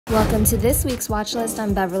Welcome to this week's watch list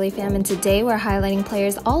on Beverly Fam, and today we're highlighting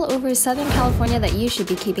players all over Southern California that you should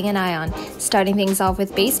be keeping an eye on. Starting things off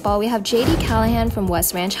with baseball, we have J.D. Callahan from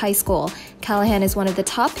West Ranch High School. Callahan is one of the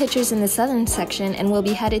top pitchers in the Southern section and will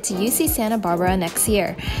be headed to UC Santa Barbara next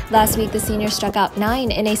year. Last week, the senior struck out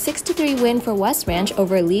 9 in a 6-3 win for West Ranch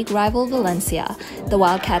over league rival Valencia. The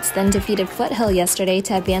Wildcats then defeated Foothill yesterday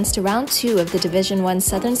to advance to round 2 of the Division I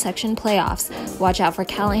Southern Section playoffs. Watch out for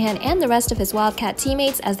Callahan and the rest of his Wildcat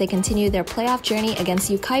teammates as they continue their playoff journey against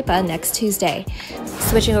Yucaipa next Tuesday.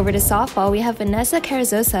 Switching over to softball, we have Vanessa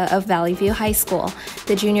Carrizosa of Valley View High School.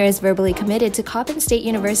 The junior is verbally committed to Coppin State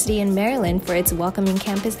University in Maryland for its welcoming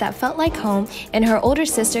campus that felt like home, and her older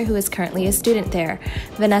sister who is currently a student there.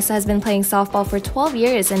 Vanessa has been playing softball for 12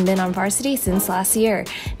 years and been on varsity since last year,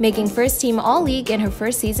 making first-team All-League in her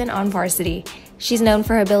first season on varsity. She's known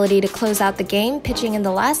for her ability to close out the game, pitching in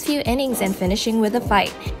the last few innings and finishing with a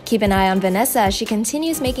fight. Keep an eye on Vanessa as she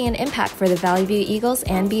continues making an impact for the Valley View Eagles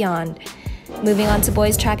and beyond. Moving on to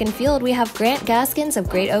boys track and field, we have Grant Gaskins of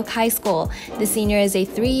Great Oak High School. The senior is a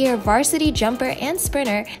 3-year varsity jumper and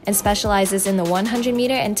sprinter and specializes in the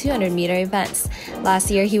 100-meter and 200-meter events.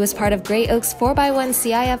 Last year, he was part of Great Oak's 4x1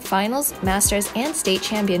 CIF finals, masters, and state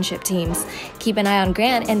championship teams. Keep an eye on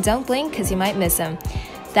Grant and don't blink because you might miss him.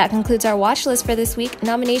 That concludes our watch list for this week.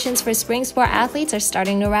 Nominations for spring sport athletes are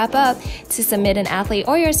starting to wrap up. To submit an athlete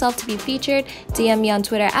or yourself to be featured, DM me on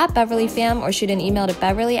Twitter at BeverlyFam or shoot an email to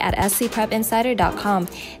beverly@scprepinsider.com.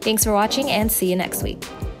 Thanks for watching and see you next week.